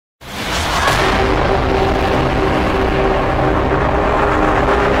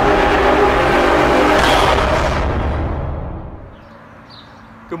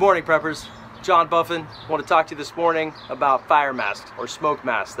morning, preppers. John Buffin. I want to talk to you this morning about fire masks or smoke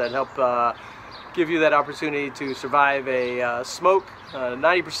masks that help give you that opportunity to survive a smoke.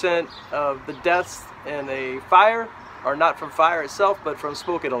 90% of the deaths in a fire are not from fire itself, but from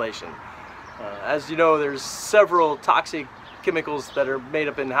smoke inhalation. As you know, there's several toxic chemicals that are made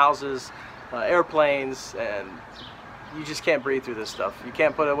up in houses, airplanes, and you just can't breathe through this stuff. You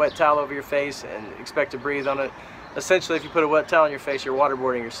can't put a wet towel over your face and expect to breathe on it. Essentially, if you put a wet towel on your face, you're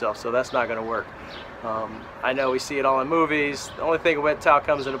waterboarding yourself, so that's not going to work. I know we see it all in movies. The only thing a wet towel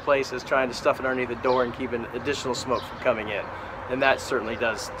comes into place is trying to stuff it underneath the door and keep additional smoke from coming in. And that certainly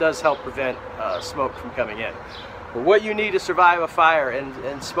does help prevent smoke from coming in. But what you need to survive a fire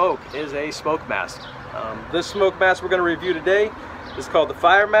and smoke is a smoke mask. This smoke mask we're going to review today is called the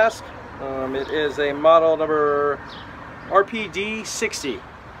Fire Mask. It is a model number RPD60.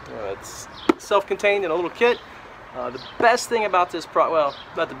 It's self-contained in a little kit. The best thing about this product, well,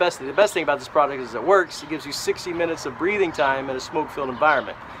 not the best thing, the best thing about this product is it works. It gives you 60 minutes of breathing time in a smoke-filled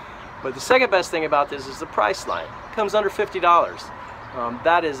environment. But the second best thing about this is the price line. It comes under $50.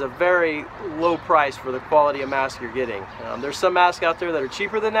 That is a very low price for the quality of mask you're getting. There's some masks out there that are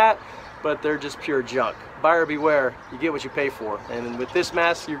cheaper than that, but they're just pure junk. Buyer beware, you get what you pay for. And with this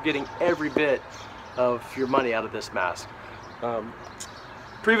mask, you're getting every bit of your money out of this mask.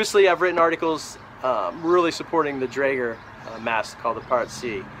 Previously, I've written articles really supporting the Draeger mask called the Part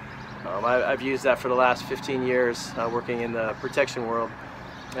C. I've used that for the last 15 years working in the protection world,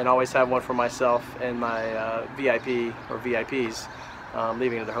 and always have one for myself and my VIP or VIPs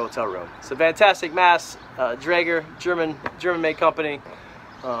leaving in their hotel room. It's a fantastic mask, Draeger, German-made company,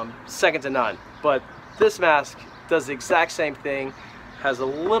 second to none. But this mask does the exact same thing, has a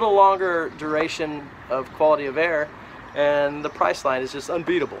little longer duration of quality of air, and the price line is just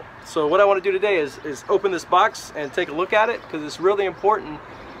unbeatable. So what I want to do today is open this box and take a look at it, because it's really important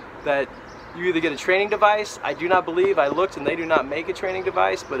that you either get a training device. I do not believe, I looked and they do not make a training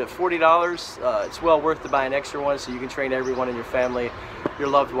device, but at $40 it's well worth to buy an extra one so you can train everyone in your family, your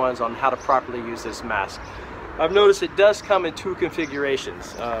loved ones, on how to properly use this mask. I've noticed it does come in two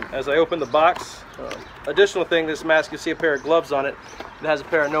configurations. As I open the box, additional thing, this mask, you see a pair of gloves on it. It has a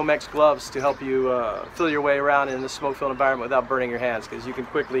pair of Nomex gloves to help you feel your way around in the smoke-filled environment without burning your hands, because you can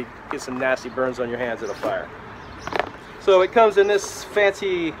quickly get some nasty burns on your hands at a fire. So it comes in this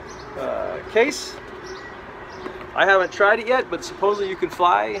fancy case. I haven't tried it yet, but supposedly you can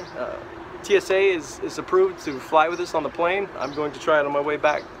fly. TSA is approved to fly with this on the plane. I'm going to try it on my way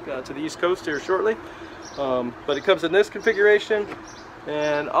back to the East Coast here shortly. But it comes in this configuration,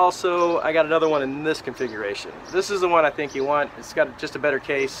 and also I got another one in this configuration. This is the one I think you want. It's got just a better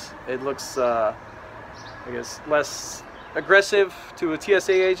case. It looks I guess less aggressive to a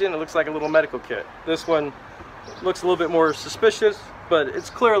TSA agent. It looks like a little medical kit. This one looks a little bit more suspicious, but it's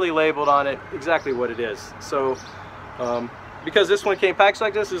clearly labeled on it exactly what it is. So because this one came packaged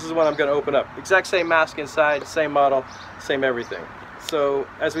like this is the one I'm going to open up. Exact same mask inside, same model, same everything. So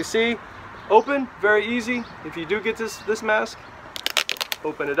as we see, open, very easy. If you do get this mask,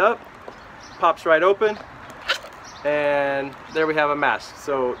 open it up, pops right open, and there we have a mask.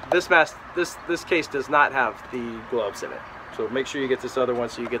 So this mask, this case does not have the gloves in it. So make sure you get this other one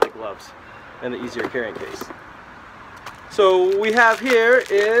so you get the gloves and the easier carrying case. So what we have here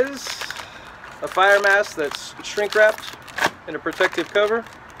is a fire mask that's shrink wrapped in a protective cover.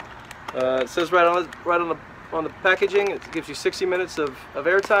 It says right on the packaging, it gives you 60 minutes of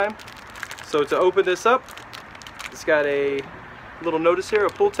airtime. So to open this up, it's got a little notice here, a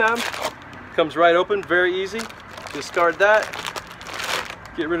pull tab. Comes right open, very easy. Discard that,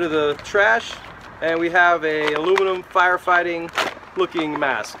 get rid of the trash, and we have a aluminum firefighting looking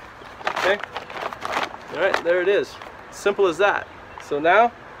mask. Okay, all right, there it is. Simple as that. So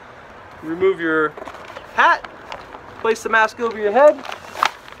now, remove your hat, place the mask over your head,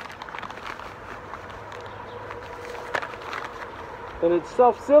 and it's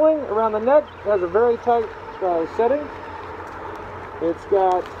self-sealing around the neck. It has a very tight setting. It's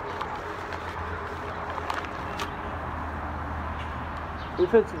got, it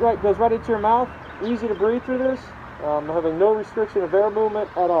fits right, goes right into your mouth. Easy to breathe through this. Having no restriction of air movement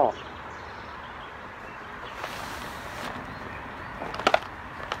at all.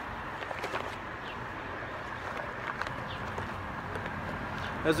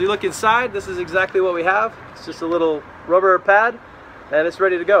 As we look inside, this is exactly what we have. It's just a little rubber pad, and it's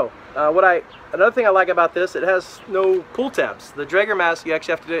ready to go. Another thing I like about this, it has no pull tabs. The Draeger mask, you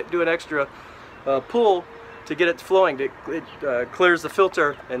actually have to do an extra pull to get it flowing. It clears the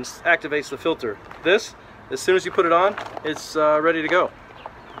filter and activates the filter. This, as soon as you put it on, it's ready to go.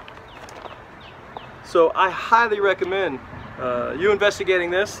 So I highly recommend you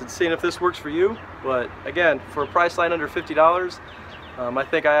investigating this and seeing if this works for you. But again, for a price line under $50, I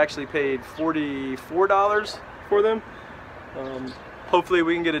think I actually paid $44 for them. Hopefully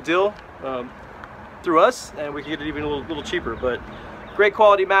we can get a deal through us and we can get it even a little cheaper. But great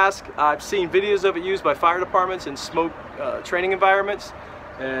quality mask. I've seen videos of it used by fire departments in smoke training environments,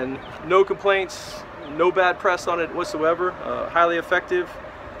 and no complaints, no bad press on it whatsoever. Highly effective,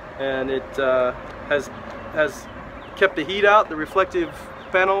 and it has kept the heat out, the reflective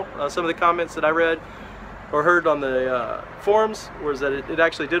panel. Some of the comments that I read or heard on the forums was that it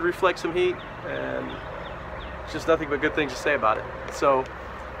actually did reflect some heat, and it's just nothing but good things to say about it. So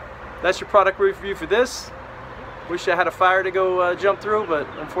that's your product review for this. Wish I had a fire to go jump through, but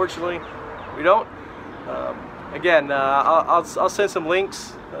unfortunately we don't. Again, I'll send some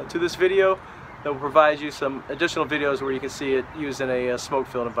links to this video that will provide you some additional videos where you can see it used in a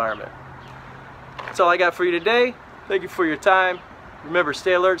smoke-filled environment. That's all I got for you today. Thank you for your time. Remember,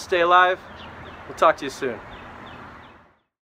 stay alert, stay alive. We'll talk to you soon.